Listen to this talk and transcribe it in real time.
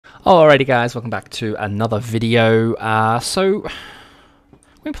Alrighty guys, welcome back to another video. So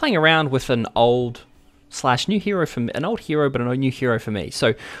we've been playing around with an old slash new hero for me, an old hero but a new hero for me.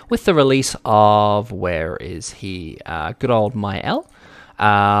 So with the release of, where is he, good old Mael,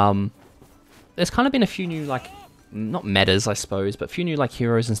 there's kind of been a few new, like, not metas I suppose, but a few new like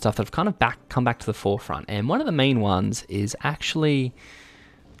heroes and stuff that have kind of come back to the forefront. And one of the main ones is actually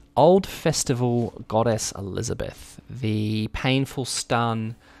old festival goddess Elizabeth, the painful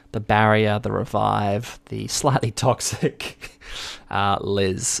stun, the barrier, the revive, the slightly toxic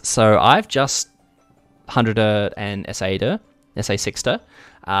Liz. So I've just 100'd and SA'd her, SA6'd her.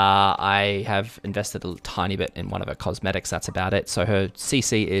 I have invested a tiny bit in one of her cosmetics, that's about it. So her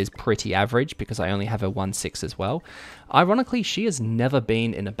CC is pretty average because I only have her 1/6 as well. Ironically, she has never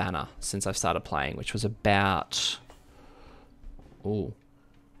been in a banner since I've started playing, which was about,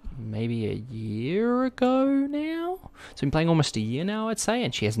 maybe a year ago now. So I've been playing almost a year now, I'd say,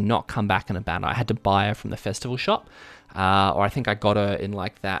 and she has not come back in a banner. I had to buy her from the festival shop, or I think I got her in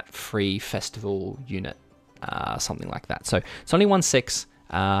like that free festival unit, something like that. So it's only 1/6,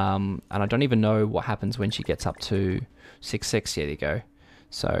 and I don't even know what happens when she gets up to 6/6. Yeah, there you go.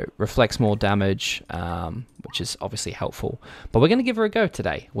 So reflects more damage, which is obviously helpful. But we're going to give her a go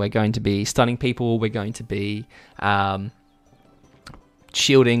today. We're going to be stunning people. We're going to be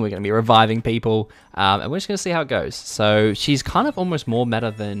shielding, we're going to be reviving people, and we're just going to see how it goes. So she's kind of almost more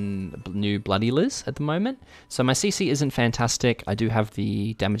meta than new Bloody Liz at the moment. So my CC isn't fantastic. I do have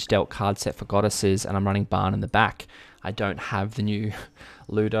the damage dealt card set for goddesses, and I'm running Barn in the back. I don't have the new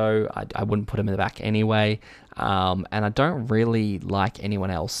Ludo. I wouldn't put him in the back anyway. And I don't really like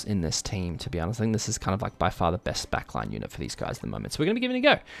anyone else in this team, to be honest. I think this is kind of like by far the best backline unit for these guys at the moment. So we're going to be giving it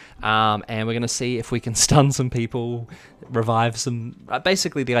a go. And we're going to see if we can stun some people, revive some...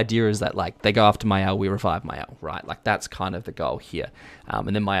 basically, the idea is that like they go after Mael, we revive Mael, right? Like that's kind of the goal here.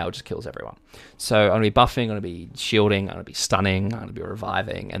 And then Mael just kills everyone. So I'm going to be buffing, I'm going to be shielding, I'm going to be stunning, I'm going to be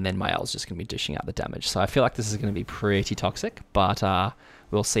reviving, and then Mael's just going to be dishing out the damage. So I feel like this is going to be pretty toxic, but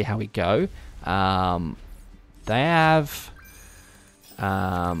we'll see how we go. They have...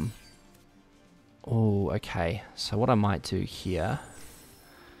 okay. So what I might do here...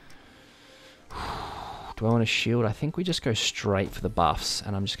 do I want to shield? I think we just go straight for the buffs,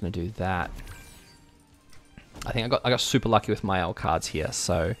 and I'm just going to do that. I think I got super lucky with my Mael cards here,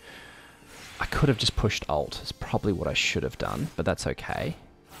 so I could have just pushed ult. It's probably what I should have done, but that's okay.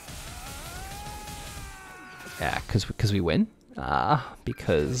 Yeah, because we win.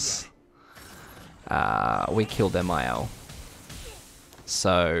 Because we killed their Mael.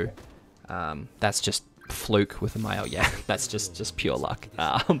 So that's just fluke with the Mael. Yeah, that's just pure luck.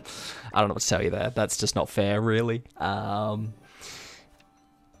 I don't know what to tell you there. That's just not fair, really.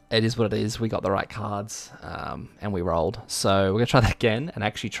 It is what it is. We got the right cards, and we rolled. So we're going to try that again and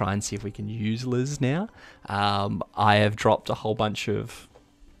actually try and see if we can use Liz now. I have dropped a whole bunch of...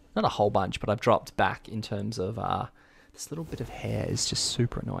 not a whole bunch, but I've dropped back in terms of... this little bit of hair is just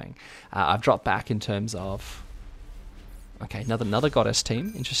super annoying. I've dropped back in terms of... okay, another goddess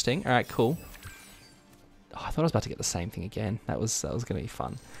team. Interesting. All right, cool. Oh, I thought I was about to get the same thing again. That was going to be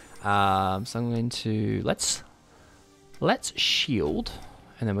fun. So I'm going to... let's shield...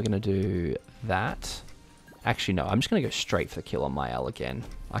 and then we're going to do that. Actually, no, I'm just going to go straight for the kill on Mael again.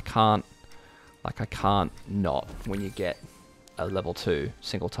 I can't not when you get a level 2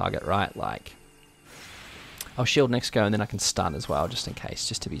 single target, right? Like, I'll shield next go and then I can stun as well, just in case,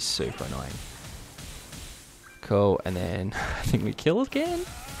 just to be super annoying. Cool, and then I think we kill again.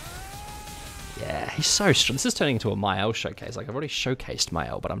 Yeah, he's so strong. This is turning into a Mael showcase. Like, I've already showcased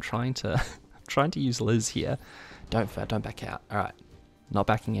Mael, but I'm trying to use Liz here. Don't back out. All right. Not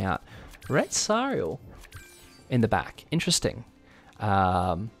backing out. Red Sariel in the back. Interesting.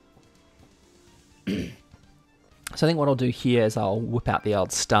 So I think what I'll do here is I'll whip out the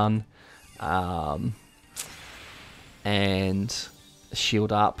old stun and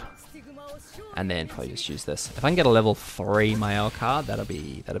shield up, and then probably just use this. If I can get a level 3 Mael card, that'll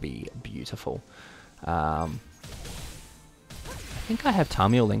be beautiful. I think I have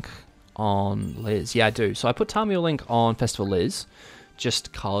Tamil Link on Liz. Yeah, I do. So I put Tamil Link on Festival Liz,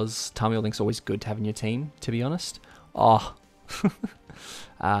 just cause Tamil Link's always good to have in your team, to be honest. Oh,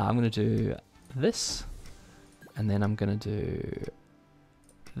 I'm going to do this, and then I'm going to do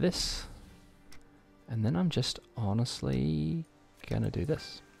this, and then I'm just honestly going to do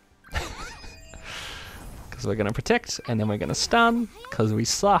this. Because we're going to protect, and then we're going to stun, because we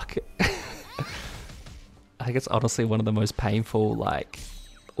suck. I think it's honestly one of the most painful, like,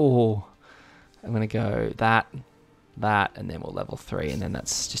 I'm going to go that, and then we'll level 3, and then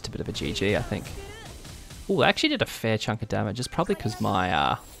that's just a bit of a GG, I think. Oh, I actually did a fair chunk of damage. It's probably because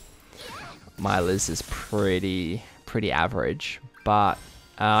my my Liz is pretty average. But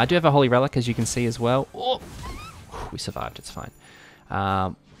I do have a Holy Relic, as you can see as well. Oh, we survived, it's fine.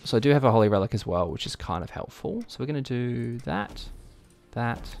 So I do have a Holy Relic as well, which is kind of helpful. So we're going to do that,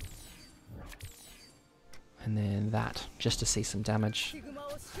 and then that, just to see some damage.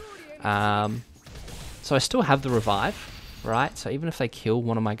 So I still have the revive, right? So even if they kill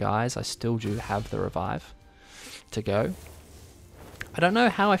one of my guys, I still do have the revive to go. I don't know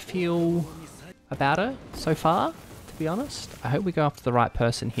how I feel about her so far, to be honest. I hope we go after the right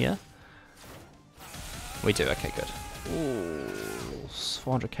person here. We do, okay, good. Ooh,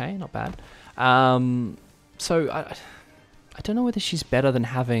 400k, not bad. So I don't know whether she's better than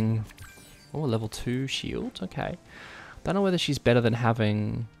having... Oh, level 2 shield, okay. Don't know whether she's better than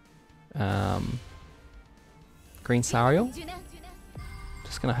having Green Sariel.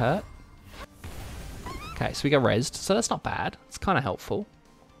 Just gonna hurt. Okay, so we got rezzed, so that's not bad. It's kind of helpful.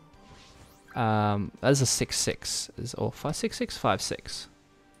 That's a 6-6, or 5-6-6, 5-6.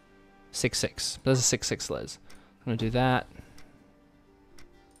 6-6. There's a 6-6 Les. I'm gonna do that.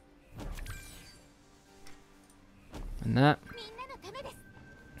 And that.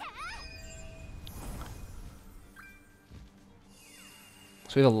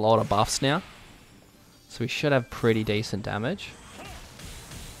 So we have a lot of buffs now. So we should have pretty decent damage.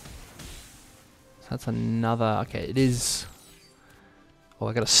 So that's another... Okay, it is... Oh,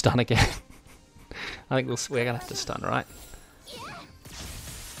 I got to stun again. I think we're going to have to stun, right?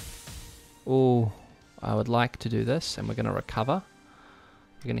 Oh, I would like to do this, and we're going to recover.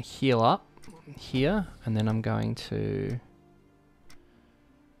 We're going to heal up here, and then I'm going to...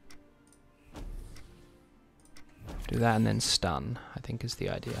 do that and then stun, I think is the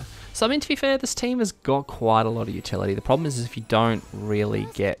idea. So I mean, to be fair, this team has got quite a lot of utility. The problem is if you don't really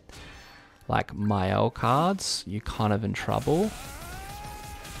get like Mael cards, you're kind of in trouble.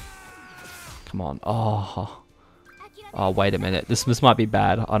 Come on. Oh, wait a minute. This might be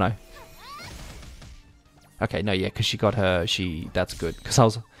bad. Oh no. Okay, no, yeah, because she got her. That's good.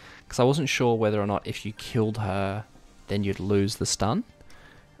 Because I wasn't sure whether or not if you killed her, then you'd lose the stun.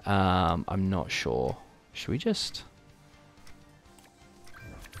 I'm not sure. Should we just...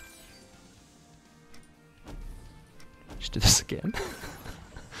 do this again?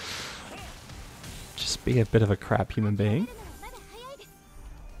 Just be a bit of a crap human being.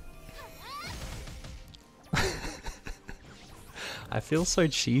 I feel so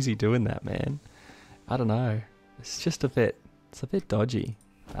cheesy doing that, man. I don't know. It's just a bit... It's a bit dodgy.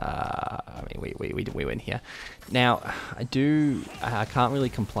 I mean, we win here. Now, I can't really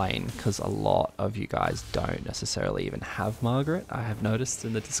complain because a lot of you guys don't necessarily even have Margaret. I have noticed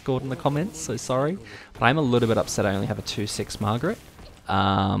in the Discord and the comments, so sorry. But I'm a little bit upset I only have a 2-6 Margaret.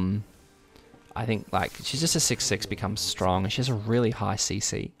 I think, like, she's just a 6-6 becomes strong, and she has a really high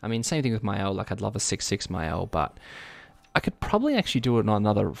CC. I mean, same thing with Mael. Like, I'd love a 6-6 Mael, but I could probably actually do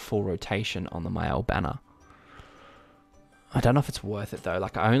another full rotation on the Mael banner. I don't know if it's worth it though.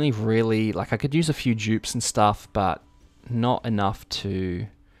 Like I only really, like I could use a few dupes and stuff, but not enough to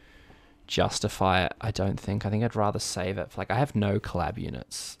justify it, I don't think. I think I'd rather save it. Like I have no collab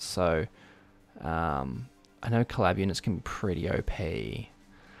units, so I know collab units can be pretty OP.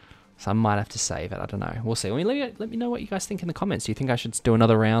 So I might have to save it. I don't know. We'll see. I mean, let me know what you guys think in the comments. Do you think I should do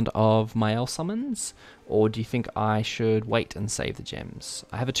another round of Mael summons? Or do you think I should wait and save the gems?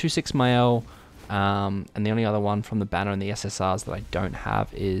 I have a 2-6 Mael. And the only other one from the banner and the SSRs that I don't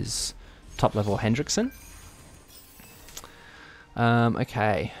have is top level Hendrickson.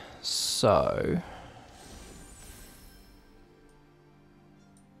 Okay, so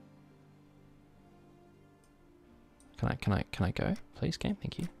can I go, please, game?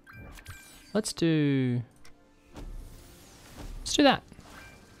 Thank you. Let's do that.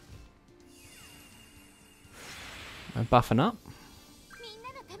 I'm buffing up.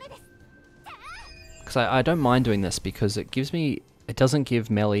 Because I don't mind doing this because it doesn't give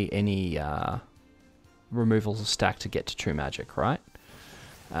Melly any removals of stack to get to true magic, right?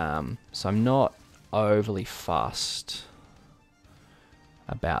 So I'm not overly fussed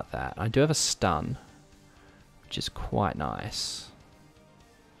about that. I do have a stun, which is quite nice.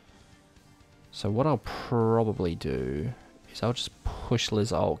 So what I'll probably do is I'll just push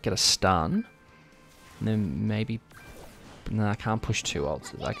Liz ult, get a stun, and then maybe... No, I can't push 2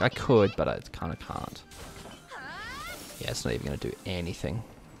 ults. Like I could, but I kind of can't. Yeah, it's not even going to do anything.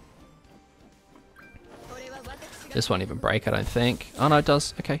 This won't even break, I don't think. Oh no, it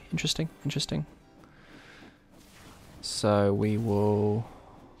does. Okay, interesting, interesting. So we'll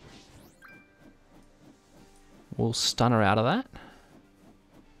stun her out of that,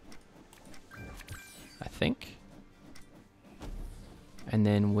 I think. And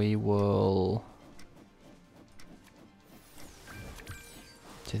then we will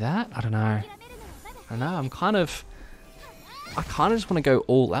do that. I don't know. I kind of just want to go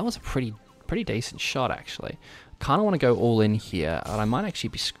all. That was a pretty decent shot, actually. Kind of want to go all in here, and I might actually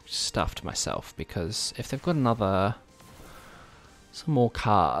be stuffed myself, because if they've got some more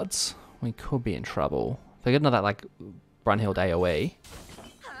cards, we could be in trouble. If they get another like Brunhild AoE,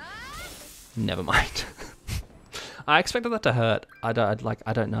 never mind. I expected that to hurt. I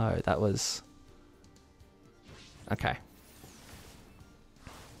don't know. That was okay.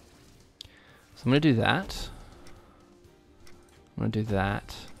 So I'm gonna do that. I'm gonna do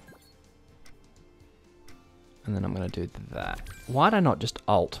that. And then I'm going to do that. Why'd I not just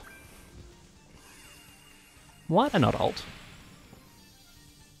ult? Why'd I not ult?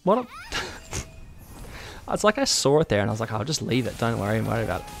 What? It's like I saw it there and I was like, I'll just leave it. Don't worry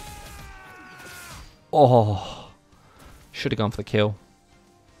about it. Oh. Should have gone for the kill.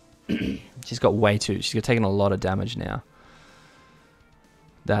 She's got way too. She's taking a lot of damage now.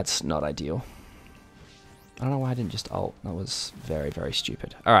 That's not ideal. I don't know why I didn't just ult. That was very, very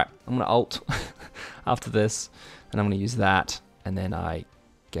stupid. Alright, I'm going to ult after this. And I'm going to use that. And then I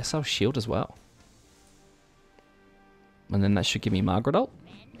guess I'll shield as well. And then that should give me Margaret ult.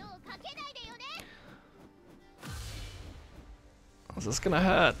 Is this going to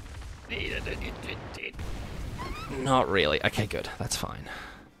hurt? Not really. Okay, good. That's fine.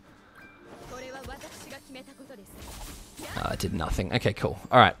 I did nothing. Okay, cool.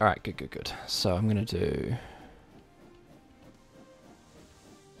 Alright, good. So I'm going to do...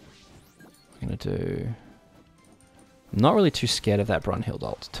 I'm not really too scared of that Brunhild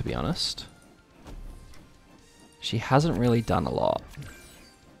ult, to be honest. She hasn't really done a lot.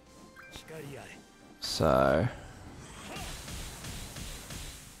 So...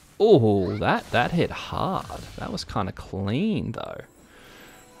 Oh, that hit hard. That was kind of clean, though.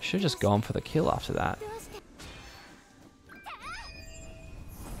 I should have just gone for the kill after that.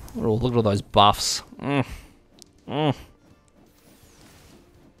 Oh, look at all those buffs.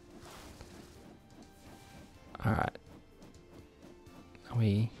 Alright.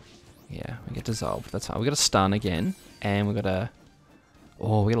 We get dissolved. That's fine. We got a stun again. And we got a...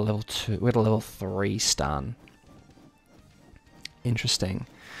 Oh, we got a level 2. We got a level 3 stun. Interesting.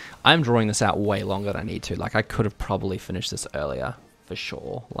 I'm drawing this out way longer than I need to. Like, I could have probably finished this earlier. For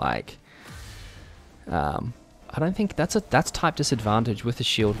sure. Like... I don't think that's type disadvantage with the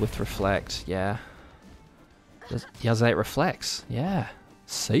shield with reflect. Yeah. Yazate reflects. Yeah.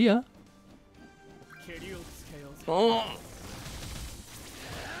 See ya.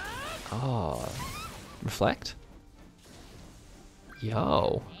 Oh. Reflect.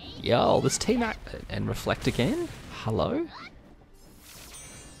 Yo, this team and reflect again. Hello.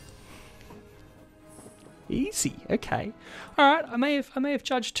 Easy. Okay. All right. I may have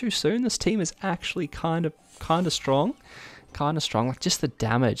judged too soon. This team is actually kind of strong. Like just the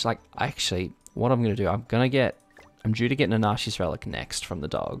damage. Like actually, what I'm gonna do, I'm due to get Nanashi's relic next from the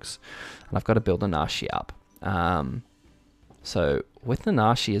dogs, and I've got to build Nanashi up. So with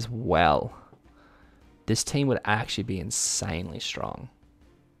Nanashi as well, this team would actually be insanely strong.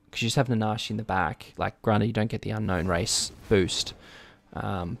 Because you just have Nanashi in the back. Like granted, you don't get the unknown race boost,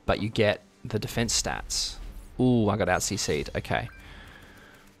 but you get the defense stats. Ooh, I got out CC'd. Okay.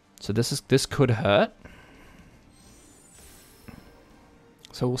 So this could hurt.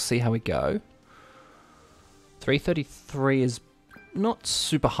 So we'll see how we go. 333 is not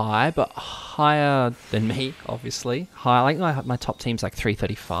super high, but higher than me, obviously. High, like my top team's like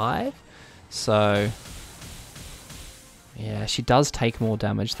 335. So yeah, she does take more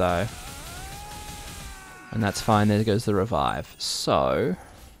damage though. And that's fine. There goes the revive. So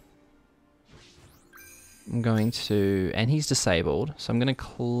I'm going to... And he's disabled. So I'm going to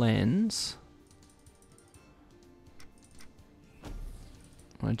cleanse.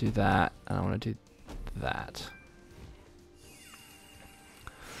 I want to do that. And I want to do that.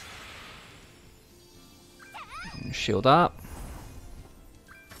 And shield up.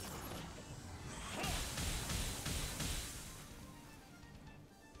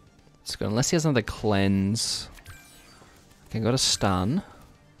 Let's go. Unless he has another cleanse. Okay, got a stun.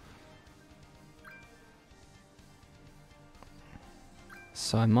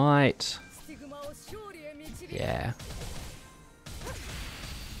 So I might... Yeah.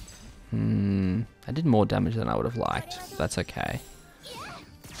 I did more damage than I would have liked. That's okay.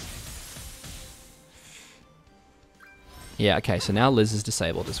 Yeah, okay, so now Liz is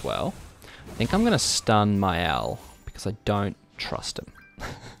disabled as well. I think I'm going to stun Mael because I don't trust him.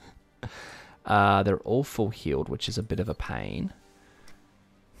 They're all full healed, which is a bit of a pain.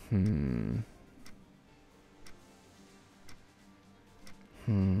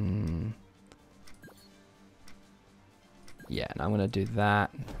 Yeah, and I'm going to do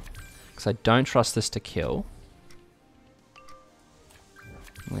that. Because I don't trust this to kill.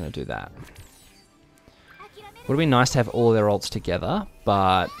 I'm going to do that. Would be nice to have all their ults together,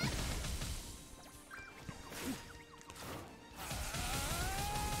 but...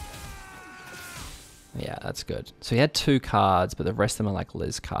 yeah, that's good. So he had 2 cards, but the rest of them are like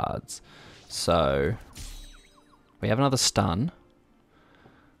Liz cards. So... we have another stun.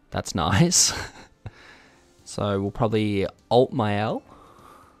 That's nice. So we'll probably ult Mael.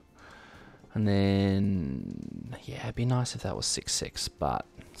 And then... yeah, it'd be nice if that was 6-6, but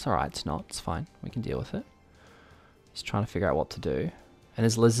it's alright, it's not. It's fine. We can deal with it. Just trying to figure out what to do. And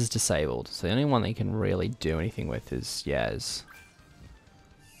his Liz is disabled, so the only one that he can really do anything with is Yaz.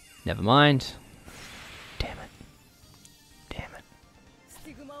 Never mind. Damn it. Damn it.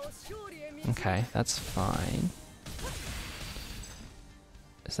 Okay, that's fine.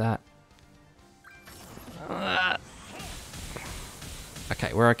 Is that...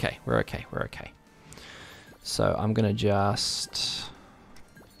 okay, we're okay. We're okay. We're okay. So I'm gonna just...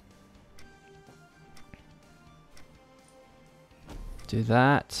 do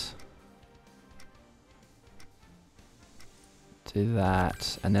that. Do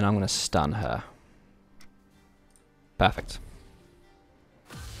that. And then I'm going to stun her. Perfect.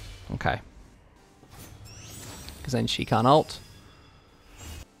 Okay. Because then she can't ult.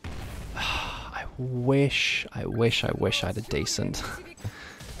 I wish I had a decent...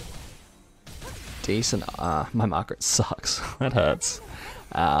 decent... my Margaret sucks. That hurts.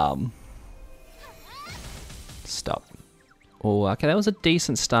 Stop. Oh, okay, that was a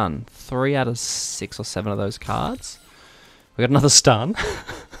decent stun. 3 out of 6 or 7 of those cards. We got another stun.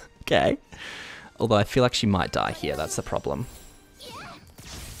 Okay. Although I feel like she might die here, that's the problem.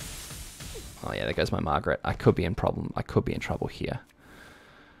 Oh yeah, there goes my Margaret. I could be in trouble here.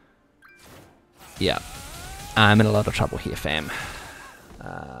 Yeah. I'm in a lot of trouble here, fam.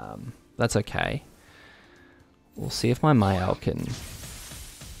 That's okay. We'll see if my Mael can...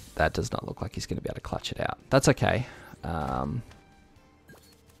 that does not look like he's going to be able to clutch it out. That's okay.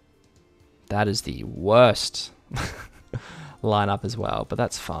 That is the worst lineup as well, but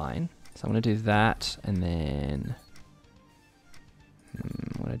that's fine. So I'm going to do that, and then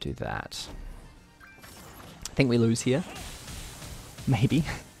I'm going to do that. I think we lose here. Maybe.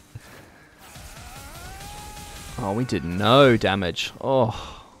 Oh, we did no damage.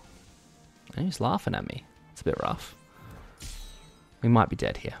 Oh, and he's laughing at me. It's a bit rough. We might be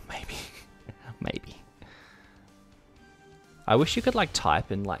dead here. Maybe. Maybe. I wish you could like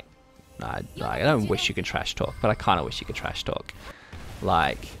type in like... I don't wish you could trash talk, but I kind of wish you could trash talk.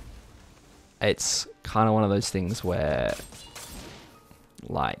 Like, it's kind of one of those things where,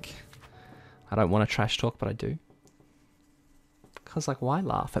 like, I don't want to trash talk, but I do. Because, like, why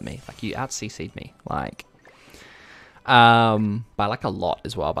laugh at me? Like, you out-CC'd me. Like, by like a lot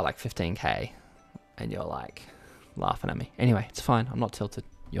as well, by like 15k. And you're like, laughing at me. Anyway, it's fine. I'm not tilted.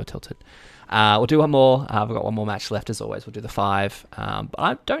 You're tilted. We'll do one more. We've got one more match left as always. We'll do the 5. But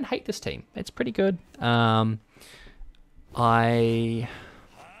I don't hate this team. It's pretty good. Oh,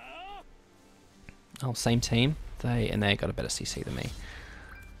 same team. They got a better CC than me.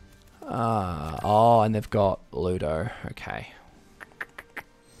 Oh, and they've got Ludo. Okay.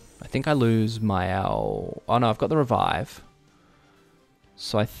 I think I lose Mael. Oh no, I've got the revive.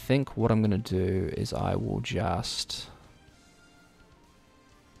 So I think what I'm going to do is I will just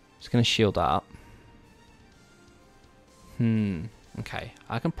going to shield up. Okay.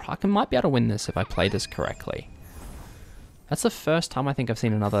 I might be able to win this if I play this correctly. That's the first time I think I've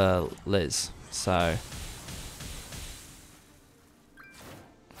seen another Liz. So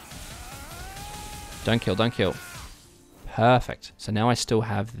don't kill, don't kill. Perfect. So now I still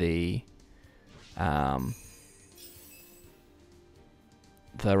have the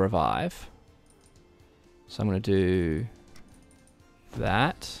revive. So I'm going to do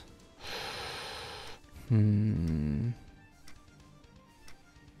that. I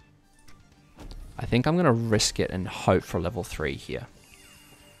think I'm going to risk it and hope for level 3 here.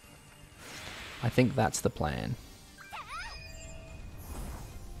 I think that's the plan.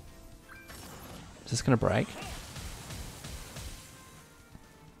 Is this going to break?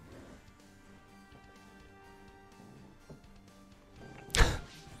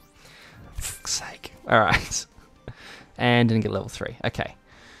 Fuck's sake. Alright. And didn't get level 3. Okay.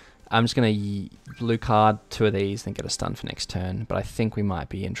 I'm just going to blue card 2 of these, then get a stun for next turn. But I think we might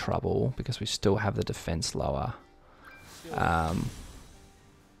be in trouble because we still have the defense lower.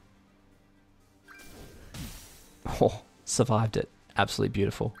 Oh, survived it. Absolutely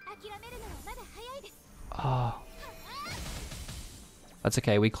beautiful. Oh. That's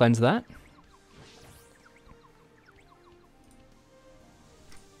okay. We cleanse that.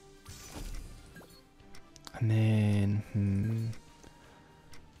 And then...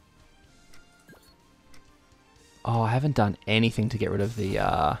 Oh, I haven't done anything to get rid of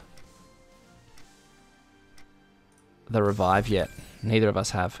the revive yet. Neither of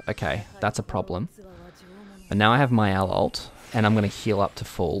us have. Okay, that's a problem. But now I have Mael ult, and I'm going to heal up to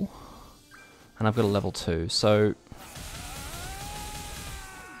full. And I've got a level 2, so...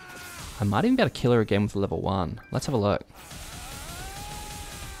 I might even be able to kill her again with a level 1. Let's have a look.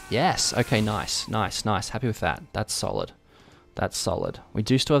 Yes, okay, nice, nice, nice. Happy with that. That's solid. That's solid. We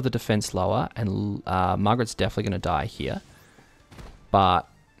do still have the defense lower, and Margaret's definitely going to die here. But,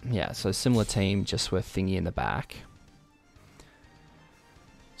 yeah, so similar team, just with Thingy in the back.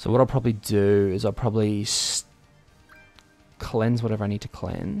 So what I'll probably do is I'll probably cleanse whatever I need to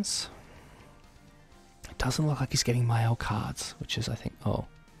cleanse. It doesn't look like he's getting Mael cards, which is, I think... Oh.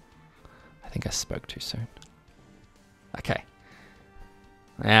 I think I spoke too soon. Okay.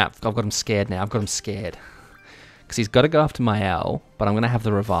 Yeah, I've got him scared now. I've got him scared. Because he's got to go after Mael, but I'm going to have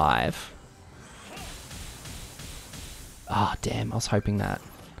the revive. Ah, oh, damn. I was hoping that.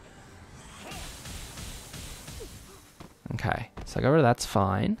 Okay. So I got rid of that's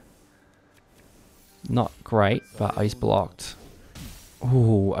fine. Not great, but he's blocked.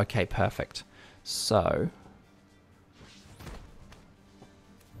 Ooh, okay, perfect. So...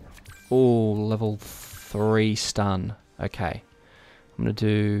 Ooh, level 3 stun. Okay. I'm going to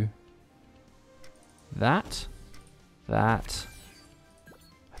do... That. That.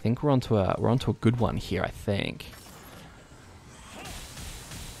 I think we're onto a good one here, I think.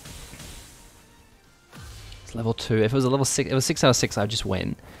 It's level 2. If it was a level 6, it was 6 out of 6, I'd just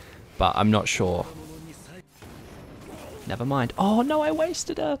win. But I'm not sure. Never mind. Oh no, I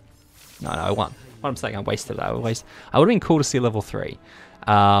wasted a... No, I won. What I'm saying, I wasted it. I would have been cool to see level 3.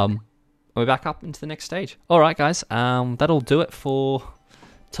 We're back up into the next stage. Alright guys, that'll do it for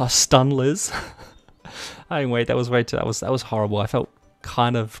Stun Liz. Anyway, that was that was horrible. I felt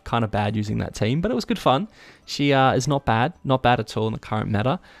kind of bad using that team, but it was good fun. She is not bad at all in the current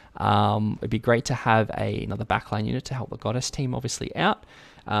meta. It'd be great to have another backline unit to help the Goddess team obviously out.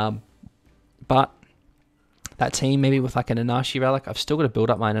 But that team maybe with like an Nanashi relic. I've still got to build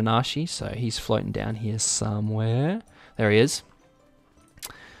up my Nanashi, so he's floating down here somewhere. There he is.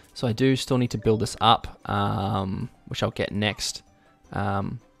 So I do still need to build this up, which I'll get next.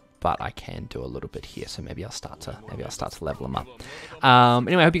 But I can do a little bit here, so maybe I'll start to level them up.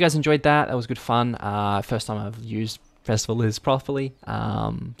 Anyway, I hope you guys enjoyed that. That was good fun. First time I've used Festival Liz properly.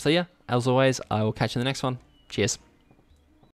 So yeah, as always, I will catch you in the next one. Cheers.